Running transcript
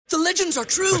The legends are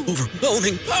true.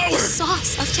 Overwhelming power!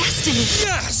 Sauce of destiny.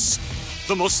 Yes!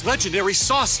 The most legendary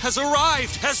sauce has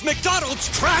arrived as McDonald's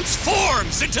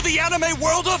transforms into the anime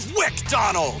world of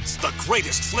WickDonald's. The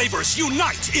greatest flavors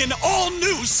unite in all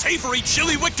new savory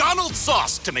chili McDonald's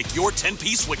sauce to make your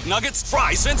 10-piece Wick Nuggets,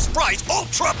 fries, and Sprite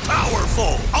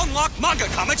ultra-powerful. Unlock manga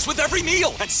comics with every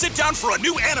meal and sit down for a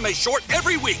new anime short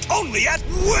every week only at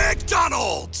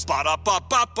WickDonald's.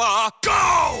 Ba-da-ba-ba-ba,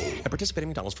 go! At participating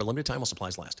McDonald's for a limited time while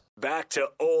supplies last. Back to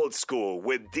old school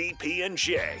with DP and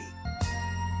J.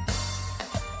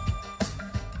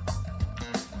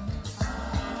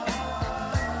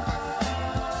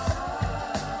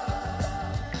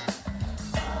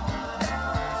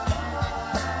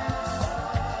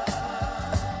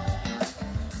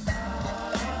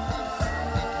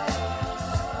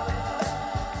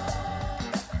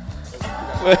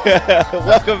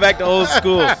 Welcome back to Old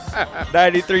School.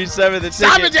 93.7 The Ticket.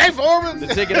 Simon J. Foreman.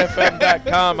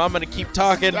 TheTicketFM.com. I'm going to keep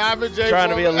talking, trying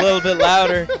to be a little bit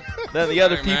louder than the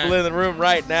other people in the room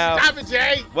right now. Simon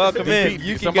J. Welcome in.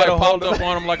 You can get a hold of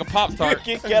on him like a Pop-Tart.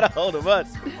 You can get a hold of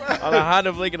us on the Honda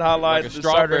of Lincoln hotline, like the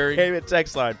Starter Payment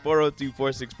text line,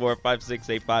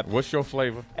 402-464-5685. What's your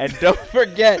flavor? And don't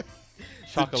forget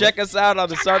to check us out on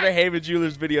the Starter Heyman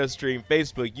Jewelers video stream,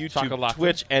 Facebook, YouTube, Chocolate.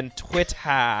 Twitch, and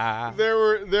Twitter.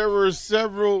 There were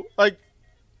several, like,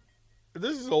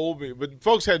 this is old me, but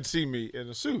folks had seen me in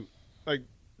a suit. Like,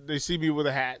 they see me with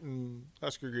a hat and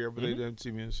Husker gear, but they didn't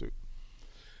see me in a suit.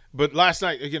 But last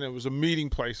night, again, it was a meeting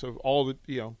place of all the,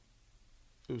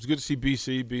 it was good to see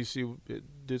BC. BC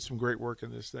did some great work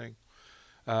in this thing.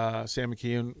 Sam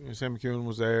McKeon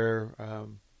was there.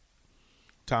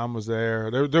 Tom was there.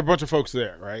 There were a bunch of folks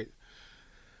there, right?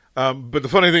 But the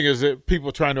funny thing is that people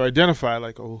are trying to identify,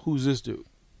 like, oh, who's this dude?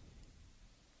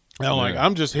 And I'm like,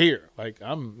 I'm just here. Like,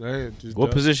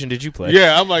 What position did you play?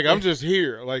 Yeah, I'm like, I'm just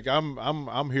here. Like,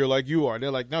 I'm here like you are.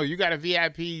 They're like, no, you got a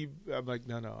VIP. I'm like,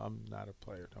 no, I'm not a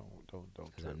player. Don't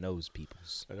trip. I knows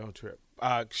peoples. I don't trip.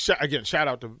 Again, shout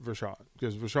out to Vershawn,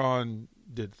 because Vershawn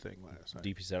did the thing last night.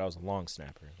 DP said I was a long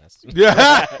snapper.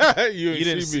 Yeah, you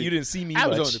didn't see me. I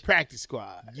much. was on the practice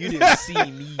squad. You didn't see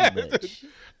me much,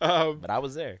 but I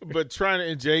was there. But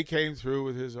and Jay came through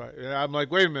with his. And I'm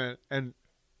like, wait a minute, and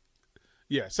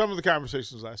yeah, some of the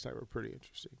conversations last night were pretty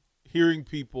interesting. Hearing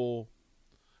people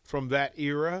from that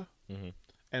era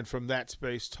and from that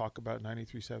space talk about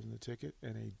 93.7 The Ticket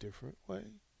in a different way.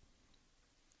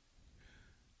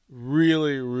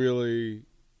 Really, really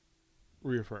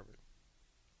reaffirming.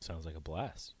 Sounds like a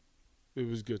blast. It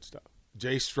was good stuff.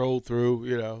 Jay strolled through,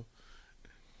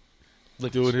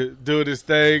 doing his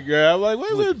thing. I'm like,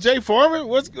 wait a minute, Jay Foreman?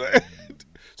 What's good?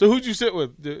 So who'd you sit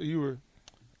with? You were.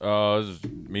 It was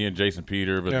me and Jason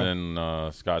Peter, but then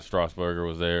Scott Strasburger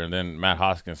was there, and then Matt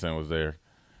Hoskinson was there,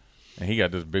 and he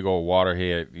got this big old water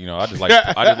head. I just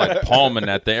like palming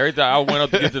that thing. Every time I went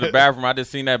up to get to the bathroom, I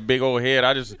just seen that big old head.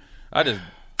 I just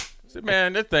said,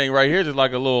 man, this thing right here is just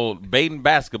like a little baiting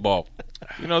basketball.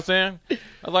 You know what I'm saying? I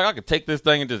was like, I could take this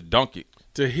thing and just dunk it.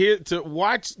 To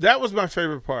watch, that was my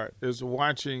favorite part, is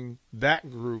watching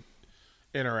that group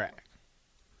interact,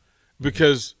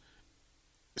 because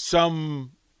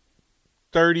some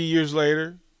 30 years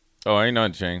later, ain't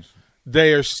nothing changed.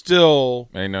 They are still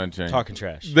ain't nothing changed. Talking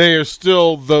trash. They are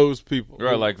still those people,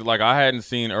 right? Like I hadn't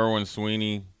seen Erwin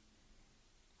Sweeney.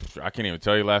 I can't even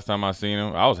tell you last time I seen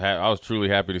him. I was truly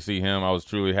happy to see him. I was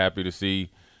truly happy to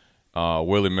see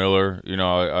Willie Miller.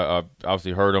 I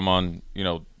obviously heard him on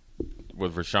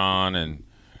with Rashawn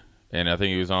and I think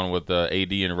he was on with AD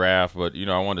and Raph. But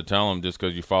I wanted to tell him, just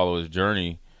because you follow his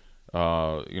journey.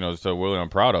 So Willie, I'm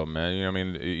proud of him,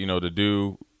 man. To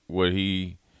do what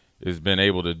he has been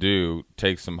able to do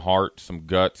takes some heart, some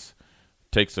guts,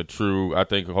 takes a true. I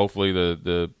think hopefully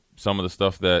the some of the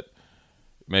stuff that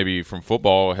maybe from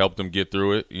football helped him get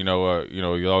through it. He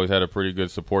always had a pretty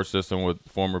good support system with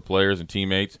former players and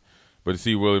teammates. But to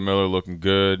see Willie Miller looking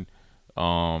good,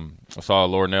 I saw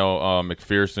Lornell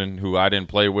McPherson, who I didn't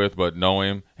play with but know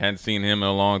him, hadn't seen him in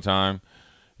a long time.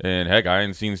 And, heck, I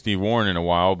hadn't seen Steve Warren in a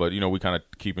while, but, we kind of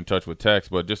keep in touch with text.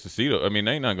 But just to see they ain't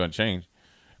nothing going to change.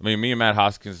 Me and Matt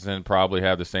Hoskinson probably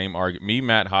have the same argument. Me,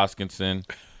 Matt Hoskinson,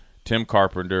 Tim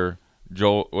Carpenter,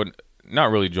 Joel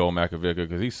not really Joel Makovica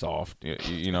because he's soft. But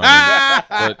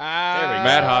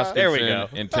Matt Hoskinson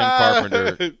and Tim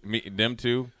Carpenter, them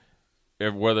two,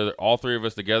 whether all three of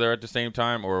us together at the same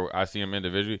time or I see them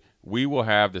individually, we will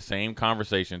have the same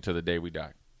conversation to the day we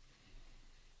die.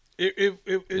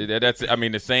 That's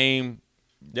the same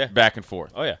back and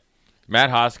forth. Oh, yeah. Matt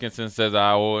Hoskinson says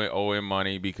I owe him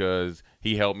money because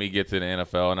he helped me get to the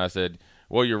NFL. And I said,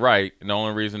 Well, you're right. And the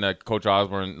only reason that Coach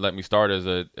Osborne let me start as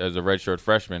a redshirt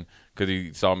freshman because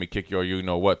he saw me kick 3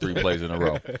 plays in a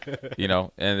row.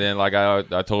 And then like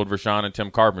I told Rashawn and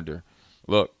Tim Carpenter,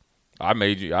 look, I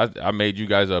made you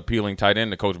guys an appealing tight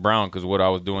end to Coach Brown because of what I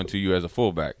was doing to you as a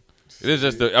fullback. It's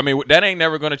just that ain't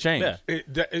never going to change. Yeah.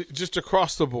 It just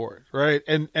across the board, right?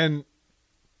 And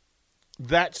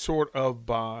that sort of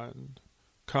bond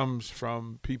comes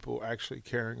from people actually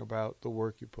caring about the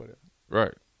work you put in.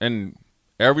 Right. And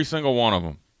every single one of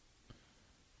them,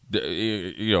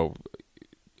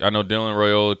 I know Dylan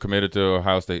Raiola committed to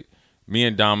Ohio State. Me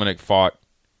and Dominic fought.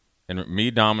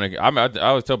 And Dominic, I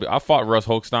always tell people, I fought Russ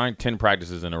Holstein 10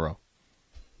 practices in a row.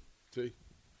 See?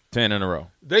 10 in a row.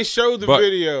 They showed the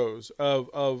videos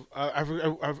of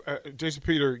Jason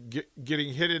Peter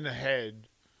getting hit in the head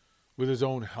with his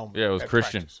own helmet. Yeah, it was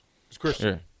Christian. Practice. It was Christian.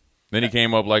 Yeah. Then he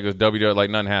came up like it was WWE, like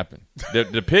nothing happened.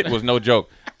 The pit was no joke.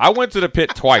 I went to the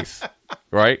pit twice,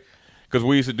 right? Because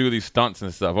we used to do these stunts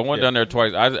and stuff. I went down there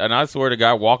twice. I swear to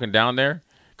God, walking down there,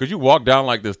 because you walk down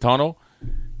like this tunnel,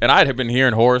 and I had been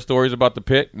hearing horror stories about the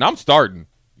pit, and I'm starting.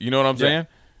 You know what I'm saying?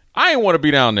 I didn't want to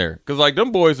be down there because, like,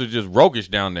 them boys are just roguish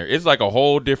down there. It's like a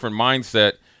whole different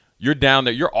mindset. You're down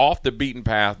there. You're off the beaten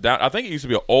path. I think it used to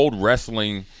be an old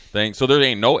wrestling thing, so there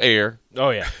ain't no air.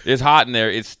 Oh, yeah. It's hot in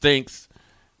there. It stinks.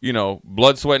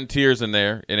 Blood, sweat, and tears in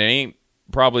there, and it ain't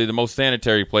probably the most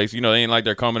sanitary place. They ain't like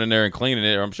they're coming in there and cleaning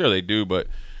it. I'm sure they do, but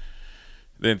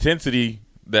the intensity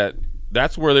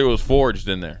that's where they was forged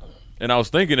in there. And I was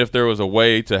thinking if there was a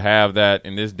way to have that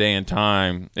in this day and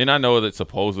time, and I know that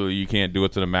supposedly you can't do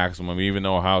it to the maximum, even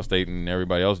though Ohio State and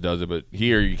everybody else does it, but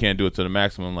here you can't do it to the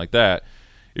maximum like that.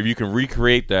 If you can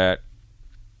recreate that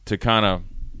to kind of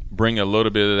bring a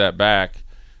little bit of that back,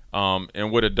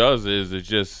 and what it does is it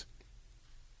just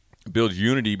builds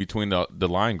unity between the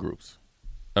line groups.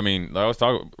 I mean, I was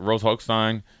talking Rose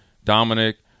Holstein,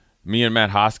 Dominic, me and Matt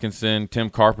Hoskinson,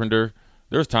 Tim Carpenter.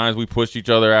 There's times we pushed each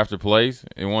other after plays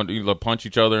and wanted to punch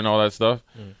each other and all that stuff.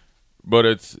 But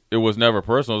it was never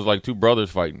personal. It was like two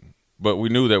brothers fighting. But we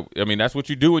knew that, that's what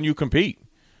you do when you compete.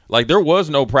 Like, there was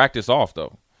no practice off,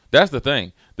 though. That's the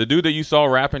thing. The dude that you saw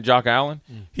rapping, Jock Allen,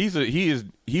 he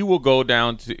will go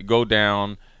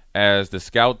down as the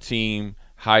scout team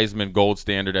Heisman gold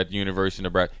standard at the University of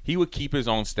Nebraska. He would keep his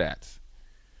own stats.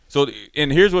 So,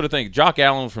 and here's what I think. Jock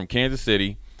Allen was from Kansas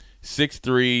City,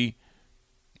 6'3",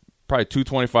 probably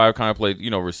 225 kind of played,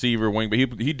 receiver, wing, but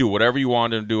he'd do whatever you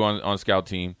wanted him to do on scout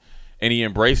team, and he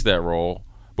embraced that role.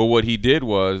 But what he did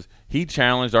was he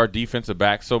challenged our defensive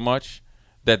back so much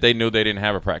that they knew they didn't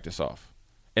have a practice off.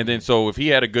 And then so if he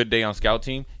had a good day on scout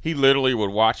team, he literally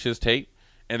would watch his tape,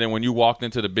 and then when you walked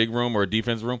into the big room or a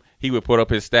defense room, he would put up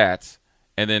his stats,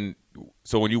 and then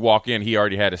so when you walk in, he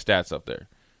already had his stats up there.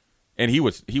 And he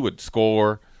would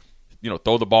score,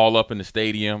 throw the ball up in the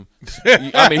stadium. He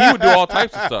would do all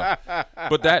types of stuff.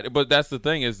 But that's the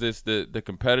thing is the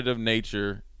competitive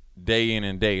nature day in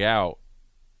and day out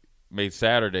made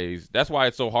Saturdays. That's why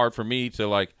it's so hard for me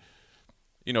to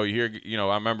you hear,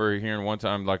 I remember hearing one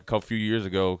time like a few years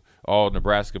ago, all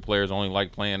Nebraska players only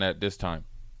like playing at this time.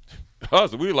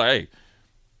 Us, we were like, hey,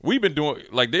 we've been doing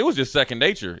it was just second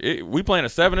nature. We playing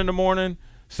at 7 in the morning,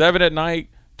 7 at night,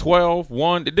 12,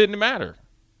 1. It didn't matter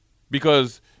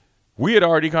because we had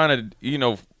already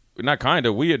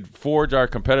we had forged our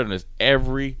competitiveness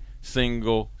every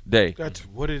single day. That's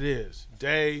what it is,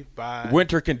 day by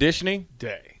winter conditioning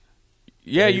day.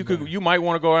 Yeah, you might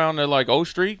want to go down to like O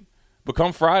Street, but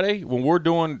come Friday when we're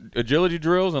doing agility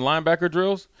drills and linebacker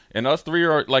drills, and us three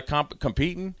are like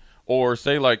competing, or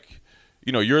say like,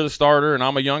 you're the starter and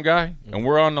I'm a young guy and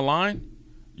we're on the line.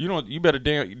 You better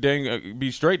dang be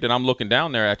straight that I'm looking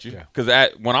down there at you because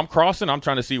when I'm crossing, I'm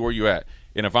trying to see where you at,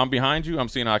 and if I'm behind you, I'm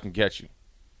seeing how I can catch you.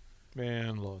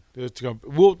 Man, look,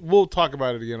 we'll talk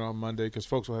about it again on Monday because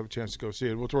folks will have a chance to go see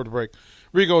it. We'll throw the break.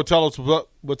 Rigo, tell us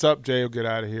what's up. Jay will get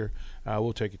out of here.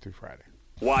 We'll take you through Friday.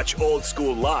 Watch Old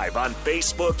School live on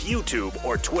Facebook, YouTube,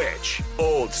 or Twitch.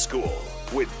 Old School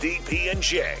with DP and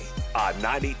J on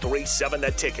 93.7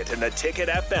 The Ticket and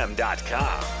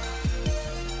theticketfm.com.